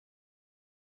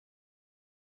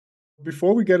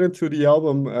Before we get into the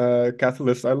album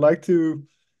Catalyst, I'd like to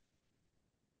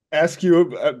ask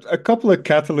you a couple of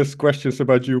catalyst questions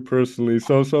about you personally.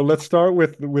 So let's start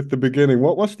with the beginning.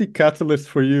 What was the catalyst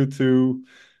for you to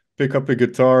pick up a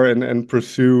guitar and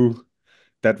pursue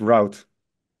that route?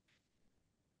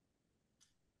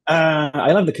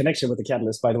 I love the connection with the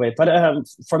Catalyst, by the way. But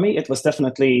for me, it was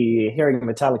definitely hearing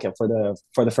Metallica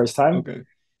for the first time. Okay.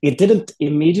 It didn't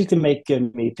immediately make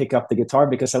me pick up the guitar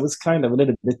because I was kind of a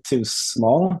little bit too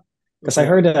small. Because I Okay.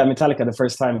 heard Metallica the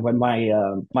first time when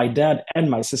my dad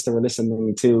and my sister were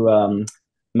listening to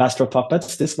Master of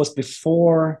Puppets. This was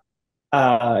before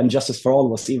And Justice for All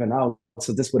was even out,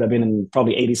 so this would have been in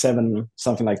probably '87,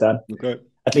 something like that, Okay.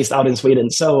 at least out in Sweden.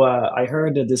 So I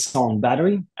heard this song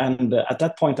Battery, and at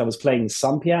that point I was playing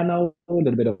some piano, a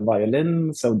little bit of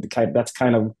violin. So that's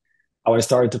kind of how I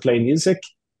started to play music.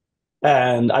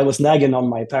 And I was nagging on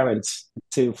my parents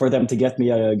for them to get me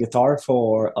a guitar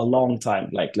for a long time,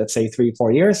 like let's say 3,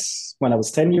 4 years. When I was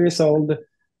 10 years old,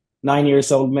 9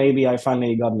 years old, maybe I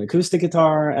finally got an acoustic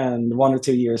guitar, and 1 or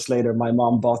 2 years later, my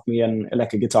mom bought me an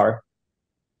electric guitar.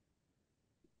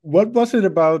 What was it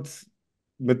about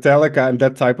Metallica and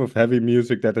that type of heavy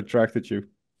music that attracted you?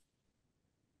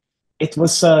 It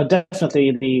was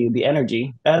definitely the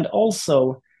energy, and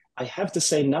also I have to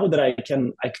say now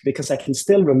that because I can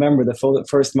still remember the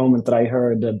first moment that I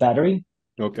heard Battery,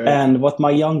 Okay. and what my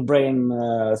young brain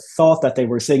thought that they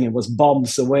were singing was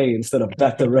 "Bombs Away" instead of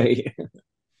 "Battery."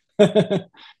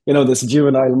 This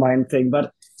juvenile mind thing.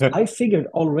 But I figured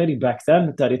already back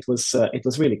then that it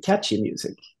was really catchy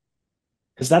music,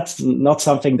 because that's not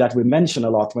something that we mention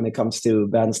a lot when it comes to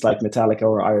bands like Metallica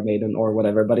or Iron Maiden or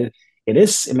whatever. But it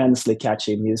is immensely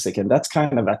catchy music, and that's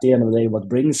kind of at the end of the day what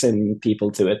brings in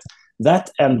people to it. That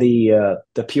and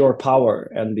the pure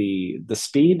power and the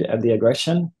speed and the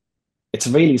aggression. It's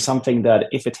really something that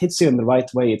if it hits you in the right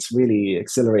way, it's really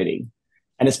exhilarating.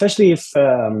 And especially if,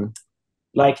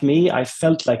 like me, I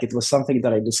felt like it was something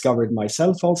that I discovered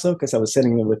myself also, because I was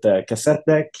sitting there with the cassette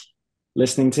deck,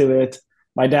 listening to it.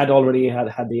 My dad already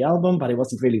had the album, but he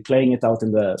wasn't really playing it out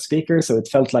in the speaker, so it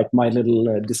felt like my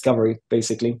little discovery,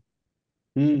 basically.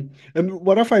 Mm. And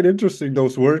what I find interesting,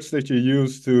 those words that you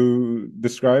use to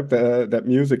describe that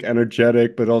music,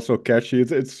 energetic but also catchy,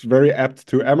 it's very apt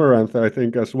to Amaranth, I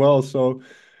think, as well. So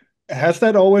has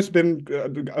that always been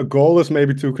a goal is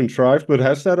maybe too contrived, but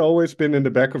has that always been in the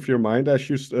back of your mind as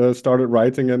you started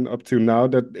writing and up to now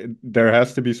that there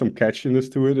has to be some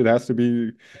catchiness to it? It has to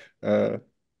be, uh,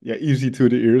 yeah, easy to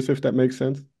the ears, if that makes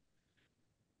sense.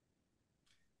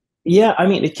 Yeah, I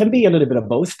mean, it can be a little bit of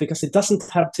both, because it doesn't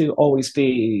have to always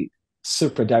be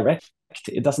super direct.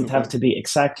 It doesn't have Okay. to be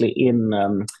exactly in,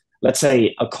 let's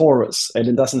say, a chorus, and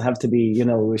it doesn't have to be,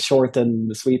 short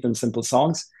and sweet and simple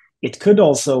songs. It could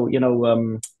also,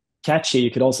 catchy.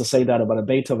 You could also say that about a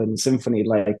Beethoven symphony,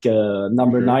 like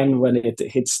number Sure. nine, when it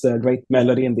hits the great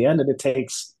melody in the end, and it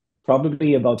takes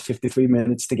probably about 53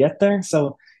 minutes to get there.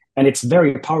 So, and it's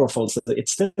very powerful. So it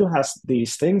still has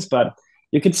these things, but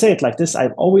you could say it like this: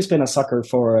 I've always been a sucker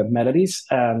for melodies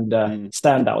and Mm.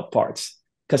 standout parts,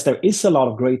 because there is a lot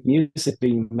of great music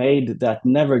being made that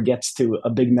never gets to a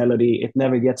big melody, it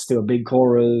never gets to a big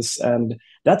chorus, and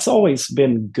that's always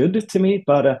been good to me.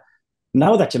 But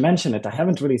now that you mention it, I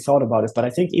haven't really thought about it. But I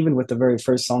think even with the very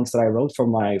first songs that I wrote for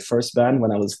my first band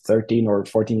when I was 13 or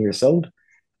 14 years old,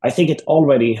 I think it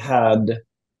already had,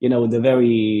 the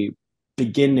very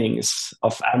beginnings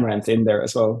of Amaranth in there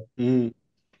as well. Mm.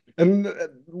 And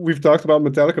we've talked about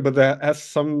Metallica, but there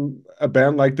has a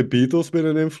band like the Beatles been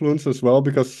an influence as well?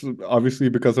 Because obviously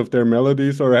because of their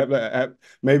melodies, or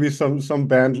maybe some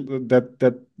band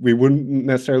that we wouldn't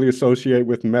necessarily associate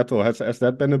with metal. Has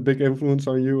that been a big influence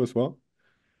on you as well?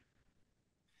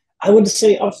 I would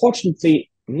say, unfortunately,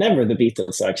 never the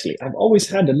Beatles, actually. I've always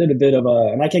had a little bit of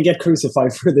and I can get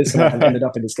crucified for this, and I have ended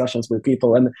up in discussions with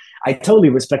people. And I totally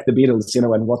respect the Beatles,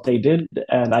 and what they did.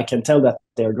 And I can tell that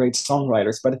they're great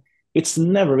songwriters, but it's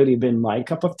never really been my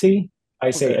cup of tea.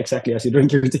 I say Okay. exactly as you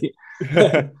drink your tea.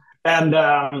 And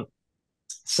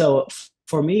so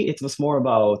for me, it was more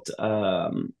about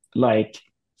like,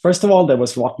 first of all, there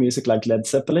was rock music like Led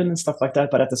Zeppelin and stuff like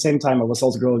that. But at the same time, I was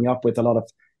also growing up with a lot of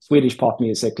Swedish pop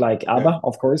music like Yeah, ABBA,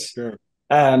 of course. sure.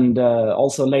 And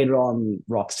also later on,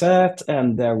 Roxette.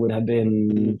 And there would have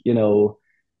Mm, been,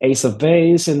 Ace of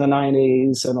Base in the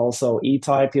 90s, and also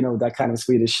E-Type, that kind of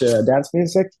Swedish dance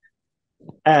music.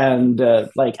 And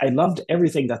like, I loved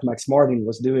everything that Max Martin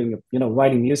was doing,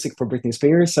 writing music for Britney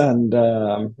Spears and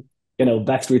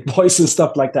Backstreet Boys and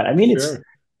stuff like that. I mean, it's sure.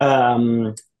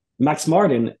 um, Max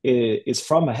Martin is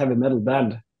from a heavy metal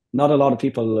band. Not a lot of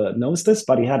people knows this,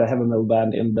 but he had a heavy metal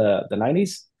band in the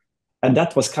 90s. And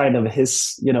that was kind of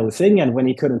his, thing. And when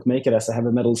he couldn't make it as a heavy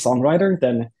metal songwriter,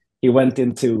 then he went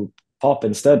into pop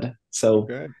instead.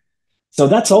 Okay. So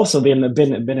that's also been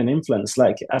an influence.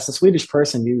 Like as a Swedish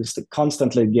person, you used to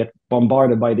constantly get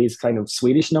bombarded by these kind of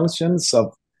Swedish notions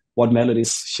of what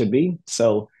melodies should be.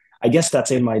 So I guess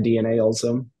that's in my DNA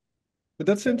also. But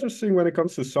that's interesting when it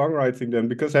comes to songwriting then,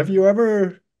 because have you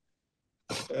ever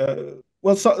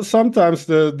well, sometimes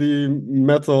the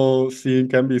metal scene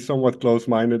can be somewhat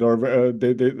close-minded, or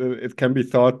it can be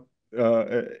thought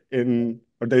in,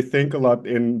 or they think a lot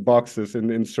in boxes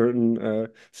in certain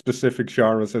specific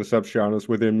genres and subgenres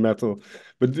within metal.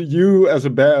 But you, as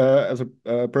as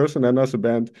a person and as a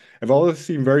band, have always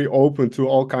seemed very open to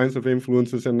all kinds of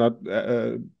influences and not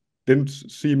didn't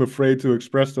seem afraid to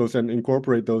express those and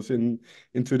incorporate those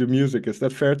into the music. Is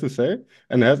that fair to say?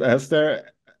 And has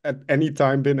there at any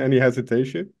time been any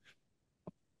hesitation?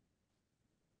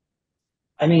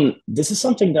 I mean, this is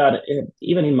something that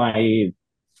even in my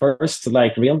first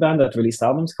like real band that released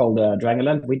albums called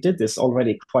Dragonland, we did this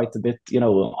already quite a bit.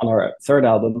 On our third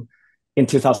album in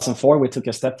 2004, we took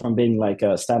a step from being like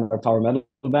a standard power metal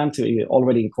band to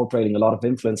already incorporating a lot of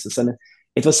influences, and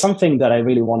it was something that I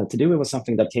really wanted to do. It was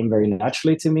something that came very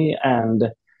naturally to me, and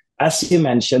as you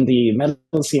mentioned, the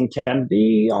metal scene can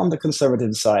be on the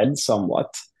conservative side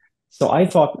somewhat. So I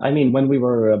thought, I mean, when we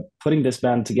were putting this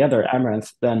band together,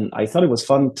 Amaranth, then I thought it was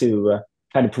fun to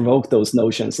kind of provoke those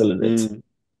notions a little bit Mm,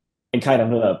 and kind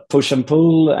of push and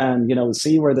pull and,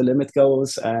 see where the limit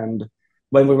goes. And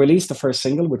when we released the first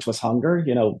single, which was Hunger,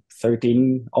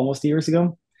 13 almost years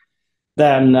ago,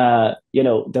 then,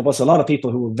 there was a lot of people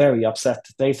who were very upset.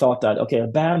 They thought that, okay, a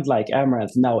band like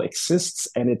Amaranth now exists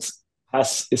and it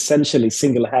has essentially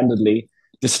single-handedly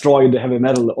destroyed heavy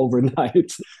metal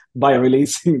overnight by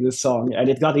releasing this song. And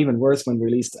it got even worse when we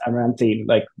released Amaranthe,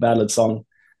 like ballad song,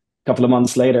 a couple of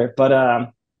months later. But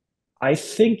I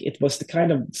think it was the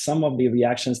kind of some of the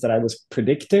reactions that I was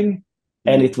predicting.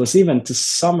 And mm, it was even to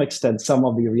some extent some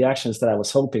of the reactions that I was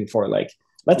hoping for. Like,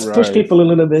 let's push right. people a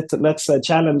little bit. Let's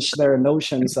challenge their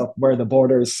notions of where the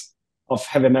borders of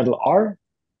heavy metal are.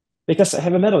 Because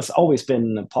heavy metal has always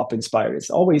been pop inspired. It's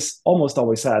almost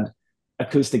always had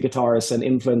acoustic guitars and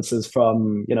influences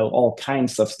from all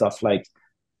kinds of stuff like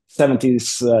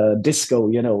 70s disco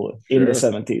in the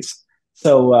Sure. 70s.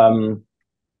 So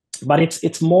but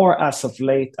it's more as of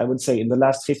late, I would say in the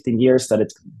last 15 years, that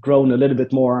it's grown a little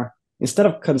bit more, instead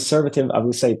of conservative, I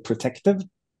would say protective.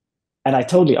 And I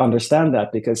totally understand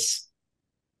that, because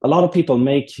a lot of people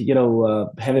make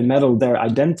heavy metal their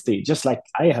identity, just like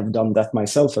I have done that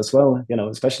myself as well,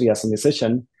 especially as a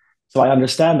musician. So I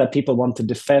understand that people want to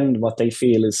defend what they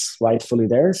feel is rightfully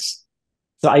theirs.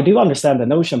 So I do understand the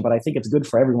notion, but I think it's good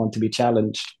for everyone to be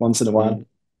challenged once in a while. Mm.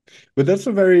 But that's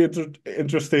a very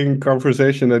interesting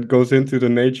conversation that goes into the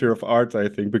nature of art, I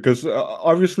think, because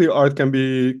obviously art can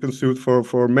be consumed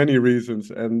for many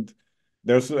reasons, and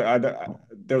there's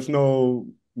no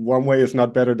one way is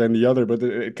not better than the other, but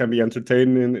it can be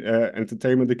entertainment,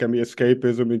 it can be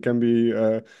escapism, it can be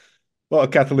well, a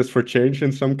catalyst for change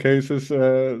in some cases,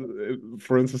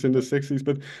 for instance, in the 60s.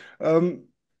 But um,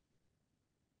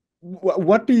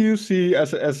 what do you see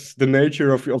as the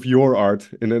nature of your art?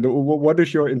 And what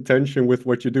is your intention with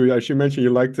what you do? As you mentioned, you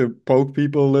like to poke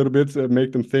people a little bit,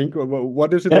 make them think.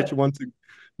 What is it Yeah. that you want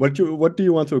to, what do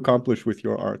you want to accomplish with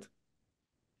your art?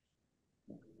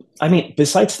 I mean,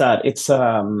 besides that, it's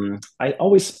I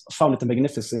always found it a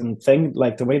magnificent thing,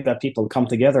 like the way that people come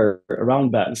together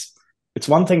around bands. It's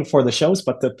one thing for the shows,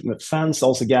 but the fans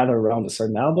also gather around a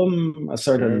certain album, a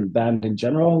certain Sure. band in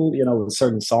general, a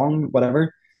certain song,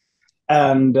 whatever.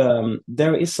 And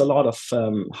there is a lot of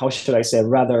how should I say,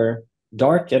 rather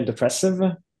dark and depressive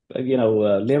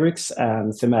lyrics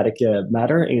and thematic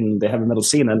matter in the heavy metal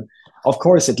scene. And of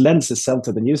course it lends itself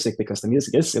to the music because the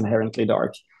music is inherently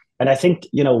dark. And I think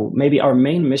maybe our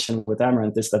main mission with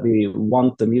Amaranth is that we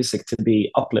want the music to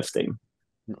be uplifting.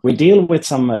 We deal with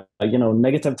some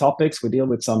negative topics, we deal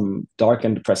with some dark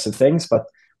and depressive things, but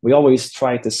we always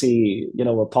try to see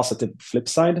a positive flip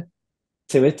side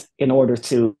to it in order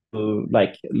to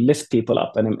like lift people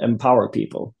up and empower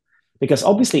people, because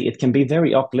obviously it can be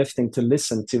very uplifting to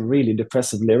listen to really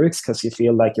depressive lyrics because you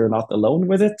feel like you're not alone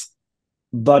with it,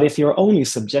 but if you're only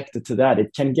subjected to that,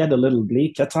 it can get a little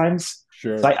bleak at times.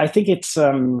 So Sure. I think it's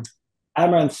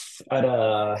Amaranth at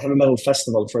a heavy metal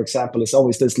festival, for example, is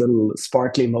always this little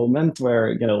sparkly moment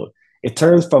where it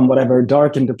turns from whatever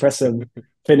dark and depressive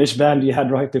Finnish band you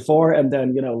had right before, and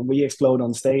then we explode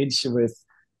on stage with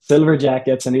silver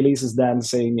jackets and Elize is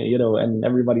dancing, and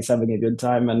everybody's having a good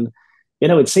time. And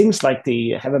it seems like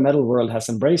the heavy metal world has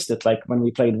embraced it. Like when we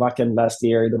played Wacken last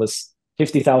year, there was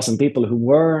 50,000 people who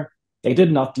were they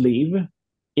did not leave,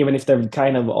 even if they're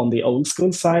kind of on the old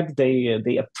school side.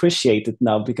 They appreciate it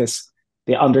now because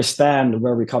they understand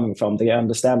where we're coming from. They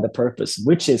understand the purpose,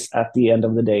 which is at the end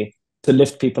of the day to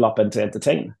lift people up and to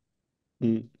entertain.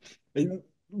 Mm. And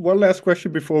one last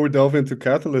question before we delve into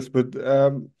Catalyst, but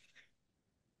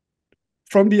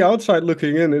from the outside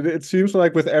looking in, it seems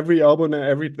like with every album and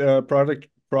every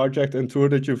project and tour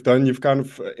that you've done, you've kind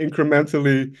of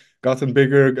incrementally gotten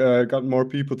bigger, got more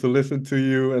people to listen to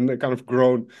you, and kind of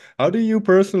grown. How do you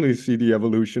personally see the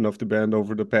evolution of the band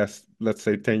over the past, let's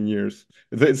say, 10 years?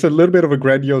 It's a little bit of a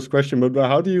grandiose question, but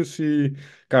how do you see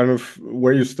kind of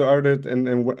where you started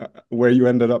and where you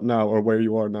ended up now, or where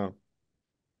you are now?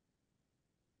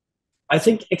 I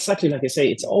think exactly like I say,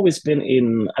 it's always been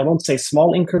in, I won't say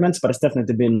small increments, but it's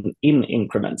definitely been in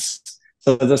increments.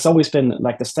 So there's always been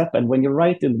like the step, and when you're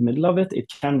right in the middle of it, it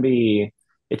can be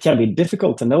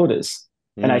difficult to notice.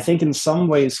 And I Mm, think in some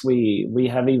ways we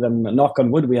have even, knock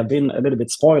on wood, we have been a little bit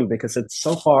spoiled because it's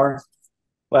so far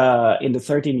in the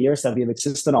 13 years that we've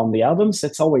existed on the albums,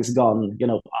 it's always gone,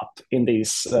 up in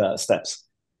these steps.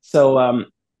 So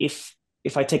if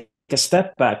I take a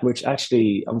step back, which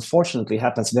actually unfortunately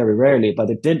happens very rarely, but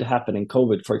it did happen in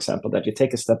COVID, for example, that you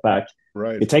take a step back, you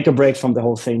right. take a break from the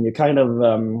whole thing, you kind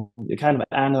of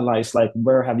analyze like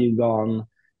where have you gone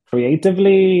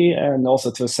creatively and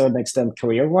also to a certain extent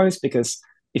career wise, because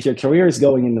if your career is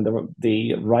going in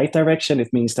the right direction,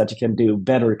 it means that you can do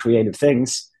better creative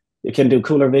things, you can do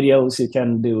cooler videos, you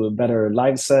can do better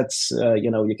live sets,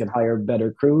 you can hire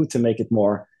better crew to make it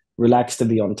more relaxed to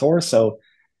be on tour. So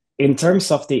in terms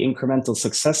of the incremental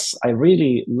success, I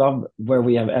really love where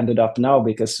we have ended up now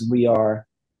because we are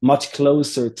much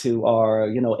closer to our,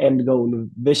 end goal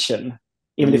vision.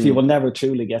 Even if we will Mm, never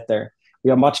truly get there,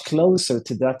 we are much closer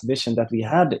to that vision that we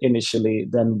had initially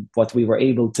than what we were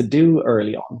able to do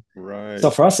early on. So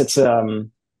right. for us, it's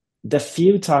the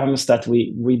few times that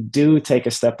we do take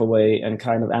a step away and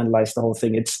kind of analyze the whole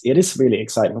thing, it is really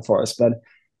exciting for us, but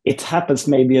it happens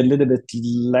maybe a little bit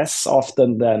less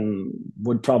often than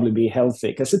would probably be healthy,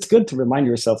 because it's good to remind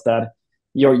yourself that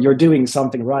you're doing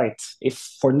something right, if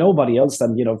for nobody else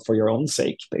then for your own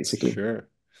sake, basically. Sure.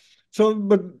 So,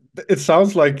 but it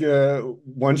sounds like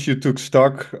once you took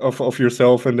stock of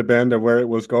yourself and the band and where it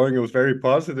was going, it was very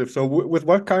positive. So, with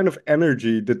what kind of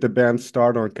energy did the band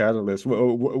start on Catalyst?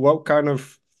 What kind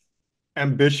of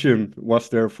ambition was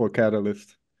there for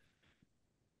Catalyst?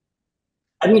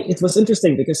 I mean, it was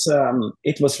interesting because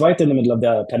it was right in the middle of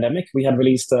the pandemic. We had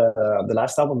released the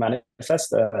last album,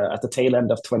 Manifest, at the tail end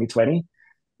of 2020.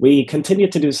 We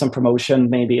continued to do some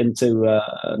promotion maybe into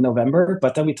November,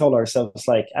 but then we told ourselves,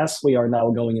 like, as we are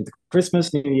now going into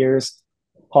Christmas, New Year's,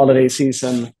 holiday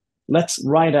season, let's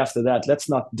right after that, let's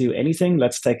not do anything.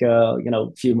 Let's take a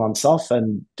few months off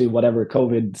and do whatever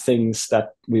COVID things that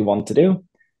we want to do.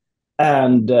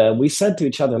 And we said to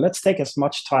each other, let's take as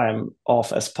much time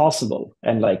off as possible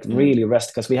and like Mm, really rest,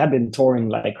 because we had been touring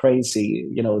like crazy,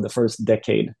 the first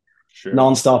decade, sure.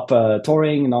 nonstop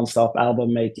touring, nonstop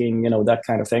album making, that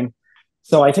kind of thing.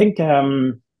 So I think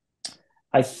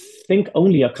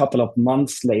only a couple of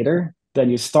months later,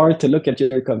 then you start to look at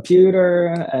your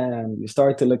computer and you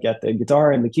start to look at the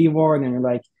guitar and the keyboard, and you're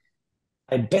like,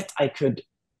 I bet I could.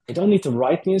 I don't need to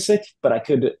write music, but I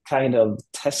could kind of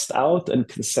test out and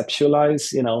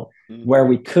conceptualize, Mm, where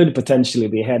we could potentially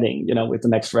be heading, with the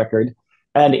next record.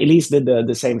 And Elise did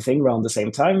the same thing around the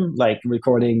same time, like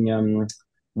recording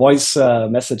voice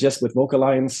messages with vocal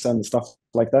lines and stuff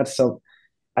like that. So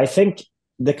I think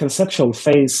the conceptual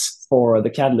phase for the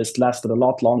Catalyst lasted a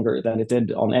lot longer than it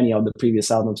did on any of the previous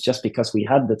albums, just because we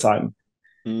had the time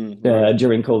right.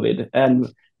 during COVID.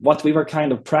 And what we were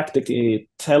kind of practically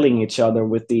telling each other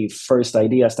with the first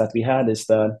ideas that we had is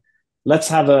that let's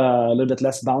have a little bit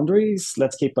less boundaries,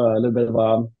 let's keep a little bit of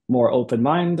a more open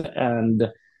mind, and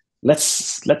let's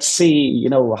see,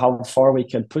 how far we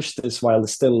can push this while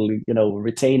still,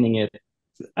 retaining it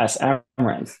as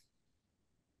Amaranth.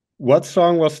 What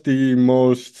song was the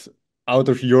most out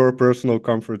of your personal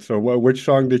comfort zone? Which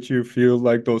song did you feel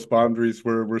like those boundaries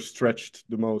were stretched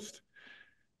the most?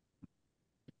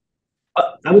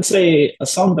 I would say a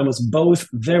song that was both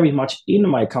very much in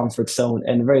my comfort zone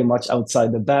and very much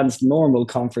outside the band's normal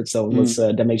comfort zone was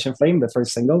Mm, Damnation Flame, the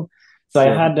first single. So I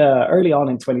sure. had early on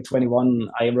in 2021,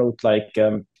 I wrote like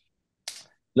a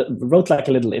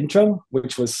little intro,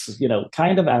 which was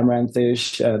kind of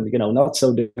Amaranthish and not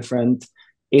so different.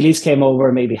 Elise came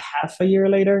over maybe half a year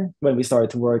later when we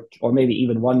started to work, or maybe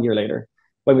even 1 year later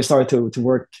when we started to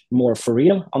work more for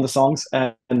real on the songs,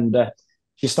 and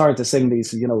she started to sing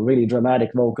these really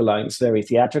dramatic vocal lines, very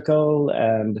theatrical,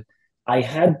 and I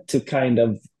had to kind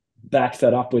of back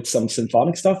that up with some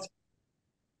symphonic stuff.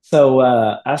 So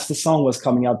as the song was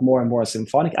coming out more and more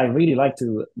symphonic, I really like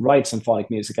to write symphonic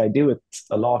music. I do it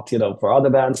a lot, for other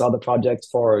bands, other projects,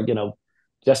 for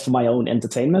just for my own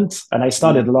entertainment. And I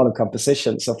studied a Mm, lot of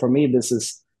composition. So for me, this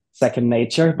is second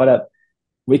nature. But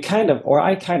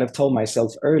I kind of told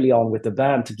myself early on with the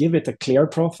band to give it a clear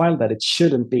profile that it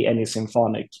shouldn't be any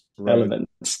symphonic right.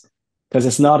 elements because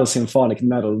it's not a symphonic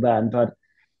metal band. But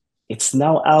it's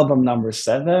now album number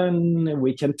 7.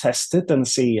 We can test it and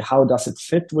see how does it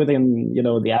fit within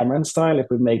the Amaranth style if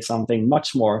we make something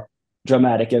much more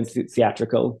dramatic and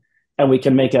theatrical, and we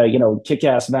can make a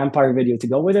kick-ass vampire video to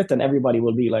go with it, and everybody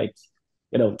will be like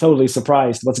totally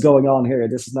surprised what's going on here.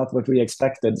 This is not what we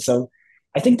expected. So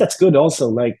I think that's good also.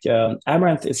 Like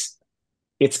Amaranth is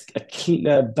it's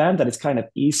a band that is kind of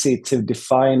easy to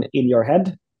define in your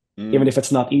head, even Mm, if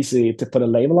it's not easy to put a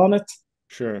label on it.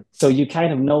 sure. So you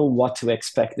kind of know what to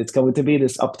expect. It's going to be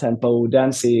this up-tempo,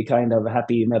 dancey kind of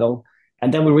happy metal.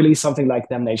 And then we release something like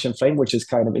Damnation Flame, which is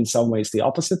kind of in some ways the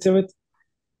opposite to it.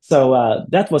 So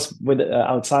that was with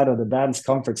outside of the band's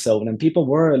comfort zone, and people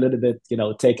were a little bit,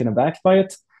 taken aback by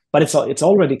it. But it's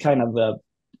already kind of,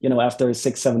 after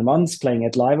 6 7 months playing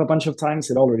it live a bunch of times,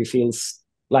 it already feels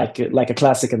like a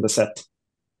classic in the set.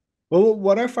 Well,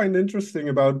 what I find interesting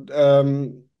about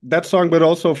that song, but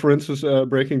also, for instance,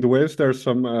 Breaking the Waves, there's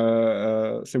some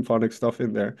symphonic stuff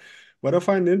in there. What I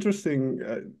find interesting,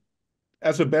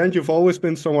 as a band, you've always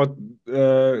been somewhat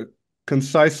uh,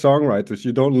 concise songwriters.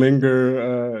 You don't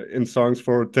linger in songs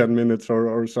for 10 minutes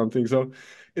or something. So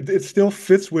it still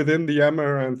fits within the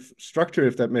Amaranth structure,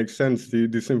 if that makes sense,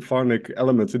 the symphonic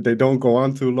elements. They don't go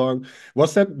on too long.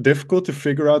 Was that difficult to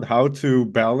figure out how to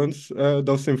balance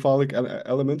those symphonic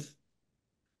elements?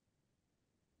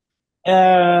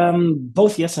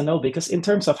 Both yes and no, because in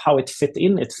terms of how it fit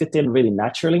in really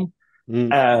naturally, Mm,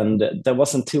 and there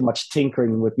wasn't too much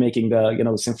tinkering with making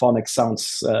the symphonic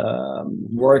sounds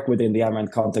work within the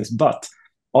Amaranth context. But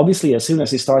obviously, as soon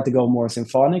as you start to go more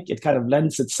symphonic, it kind of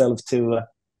lends itself to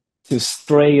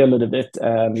stray a little bit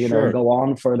and sure. go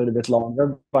on for a little bit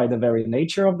longer by the very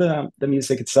nature of the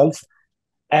music itself.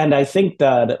 And I think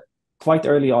that quite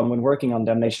early on, when working on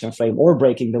Damnation Flame or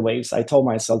Breaking the Waves, I told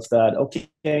myself that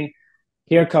okay,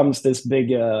 here comes this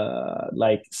big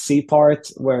like C part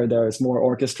where there's more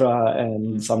orchestra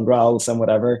and Mm, some growls and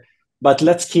whatever. But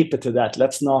let's keep it to that.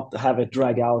 Let's not have it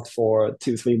drag out for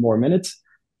 2 3 more minutes,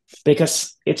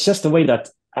 because it's just the way that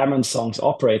Amon songs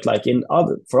operate. Like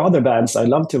for other bands, I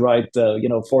love to write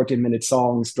 14-minute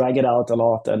songs, drag it out a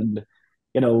lot, and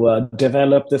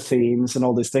develop the themes and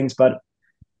all these things. But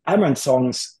Amaranth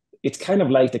songs, it's kind of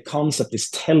like the concept is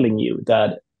telling you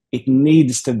that it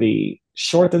needs to be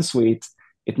short and sweet.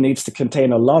 It needs to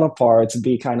contain a lot of parts,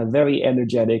 be kind of very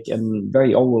energetic and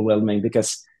very overwhelming,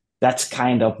 because that's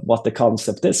kind of what the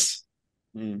concept is.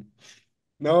 mm.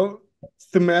 Now,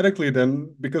 thematically,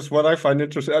 then, because what I find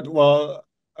interesting, well,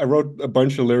 I wrote a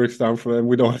bunch of lyrics down for them.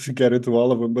 We don't have to get into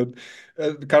all of them,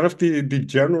 but kind of the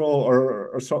general,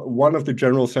 one of the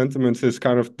general sentiments is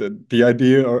kind of the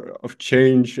idea of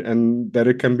change, and that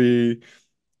it can be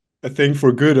a thing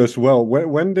for good as well.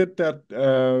 When did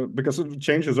that? Because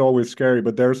change is always scary,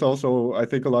 but there's also, I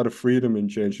think, a lot of freedom in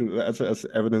change, as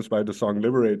evidenced by the song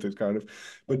 "Liberated," kind of.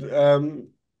 But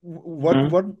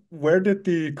Mm. where did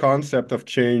the concept of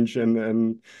change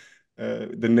and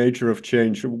the nature of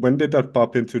change, when did that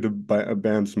pop into the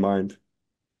band's mind?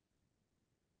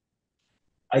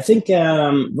 I think,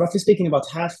 roughly speaking, about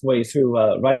halfway through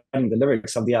writing the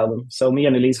lyrics of the album. So me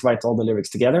and Elize write all the lyrics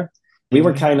together. We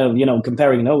were Hmm. kind of,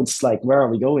 comparing notes, like where are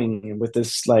we going with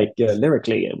this, like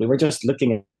lyrically. We were just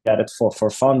looking at it for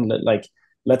fun. Like,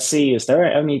 let's see, is there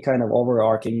any kind of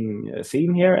overarching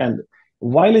theme here? And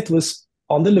while it was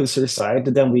on the looser side,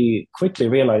 then we quickly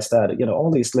realized that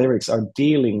all these lyrics are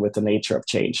dealing with the nature of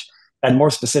change, and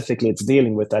more specifically, it's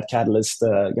dealing with that catalyst,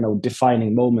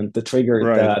 defining moment, the trigger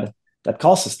Right. that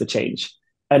causes the change,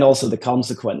 and also the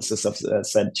consequences of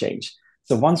said change.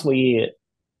 So once we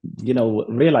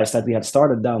realized that we had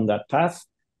started down that path,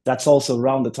 that's also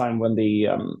around the time when the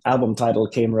album title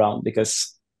came around,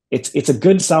 because it's a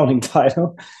good sounding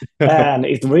title, and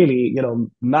it really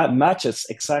matches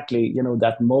exactly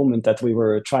that moment that we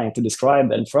were trying to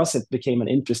describe. And for us, it became an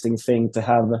interesting thing to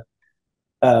have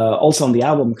also on the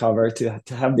album cover, to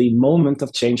have the moment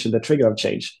of change and the trigger of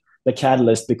change, the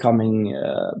catalyst becoming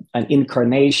an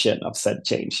incarnation of said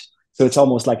change. So it's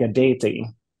almost like a deity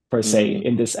per se Mm,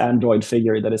 in this android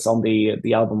figure that is on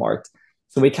the album art.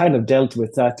 So we kind of dealt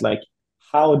with that, like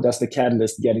how does the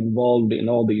catalyst get involved in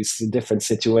all these different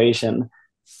situations?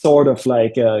 Sort of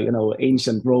like a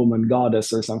ancient Roman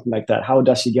goddess or something like that. How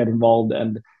does she get involved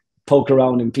and poke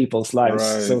around in people's lives?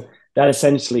 right. So that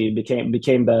essentially became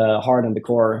the heart and the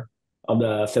core of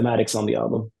the thematics on the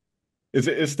album.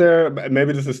 Is there,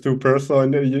 maybe this is too personal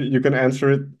and you can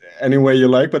answer it any way you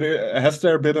like, but has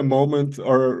there been a moment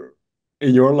or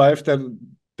in your life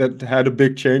that had a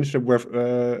big change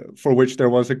that for which there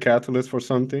was a catalyst for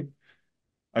something?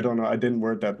 I don't know. I didn't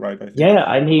word that right, I think. Yeah,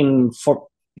 I mean,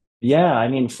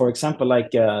 for example,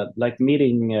 like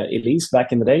meeting Elize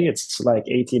back in the day, it's like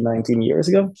 18, 19 years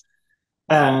ago.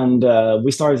 And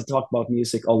we started to talk about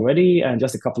music already. And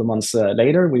just a couple of months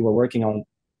later, we were working on,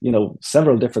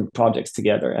 several different projects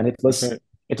together. And Okay.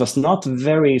 it was not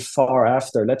very far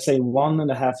after, let's say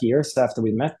 1.5 years after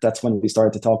we met, that's when we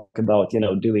started to talk about,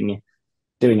 doing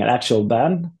an actual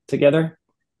band together.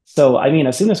 So, I mean,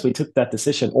 as soon as we took that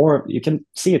decision, or you can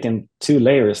see it in two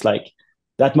layers, like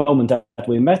that moment that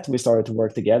we met, we started to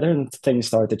work together and things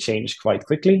started to change quite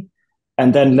quickly.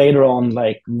 And then later on,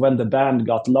 like when the band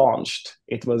got launched,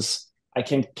 I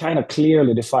can kind of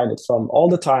clearly define it from all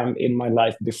the time in my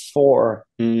life before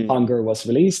Mm, Hunger was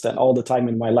released and all the time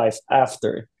in my life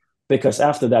after. Because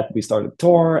after that, we started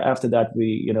tour. After that,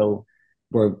 we,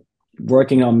 were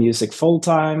working on music full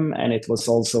time. And it was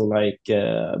also like,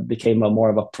 became a more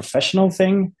of a professional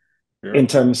thing yeah. in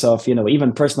terms of,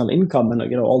 even personal income and,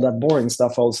 all that boring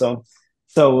stuff also.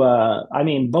 So, I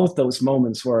mean, both those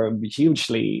moments were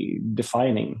hugely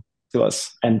defining to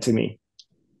us and to me.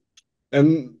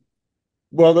 And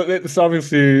well, it's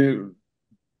obviously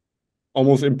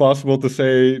almost impossible to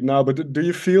say now, but do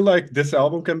you feel like this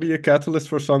album can be a catalyst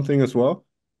for something as well?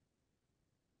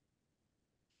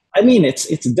 I mean, it's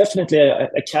definitely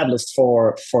a catalyst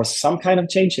for some kind of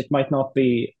change. It might not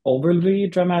be overly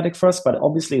dramatic for us, but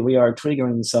obviously we are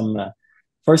triggering some.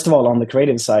 First of all, on the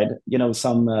creative side,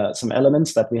 some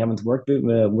elements that we haven't worked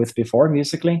with before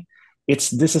musically.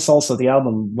 This is also the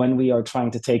album when we are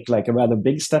trying to take like a rather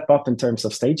big step up in terms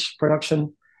of stage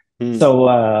production. Hmm.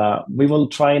 So we will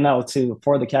try now to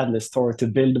for the Catalyst tour to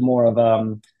build more of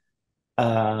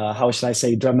how should I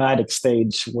say dramatic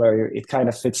stage where it kind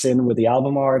of fits in with the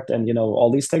album art and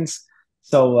all these things.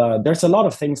 So there's a lot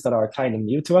of things that are kind of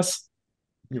new to us.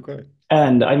 Okay.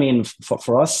 And I mean,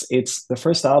 for us, it's the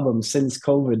first album since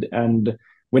COVID, and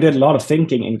we did a lot of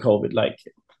thinking in COVID, like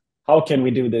how can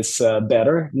we do this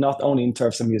better, not only in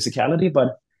terms of musicality,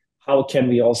 but how can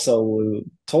we also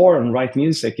tour and write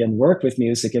music and work with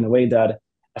music in a way that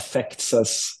affects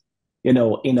us, in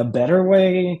a better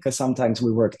way? Because sometimes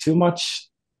we work too much.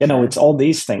 Sure. It's all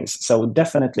these things. So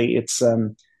definitely, it's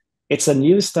a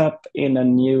new step in a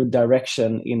new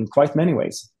direction in quite many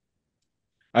ways.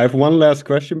 I have one last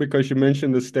question because you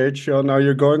mentioned the stage show. Now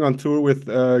you're going on tour with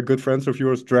good friends of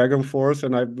yours, Dragon Force,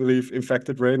 and I believe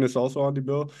Infected Rain is also on the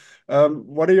bill.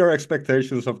 What are your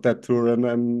expectations of that tour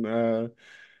and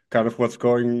kind of what's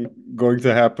going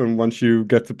to happen once you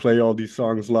get to play all these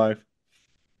songs live?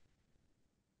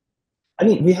 I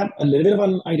mean, we have a little bit of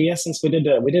an idea since we did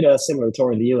a similar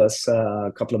tour in the US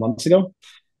a couple of months ago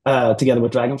together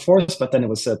with Dragon Force, but then it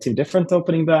was two different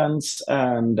opening bands,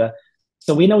 and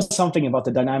so we know something about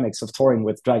the dynamics of touring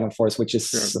with Dragon Force, which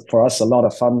Sure. is for us a lot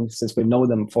of fun since we know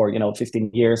them for 15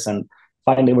 years, and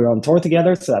finally we're on tour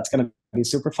together, so that's going to be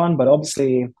super fun. But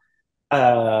obviously,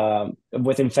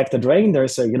 with Infected Rain,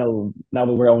 there's now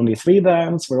we're only three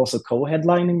bands. We're also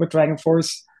co-headlining with Dragon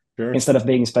Force Sure. instead of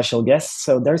being special guests.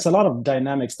 So there's a lot of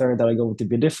dynamics there that are going to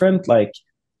be different, like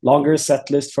longer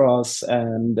set list for us,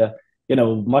 and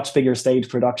much bigger stage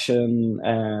production,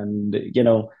 and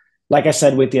like I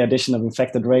said, with the addition of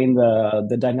Infected Rain,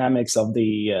 the dynamics of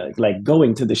the like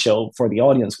going to the show for the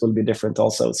audience will be different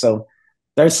also. So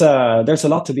there's a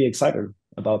lot to be excited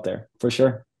about there for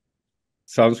sure.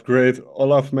 Sounds great.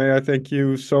 Olaf, may I thank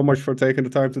you so much for taking the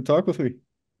time to talk with me.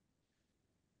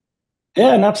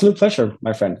 Yeah, an absolute pleasure,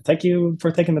 my friend. Thank you for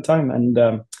taking the time,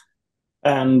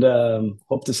 and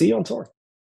hope to see you on tour.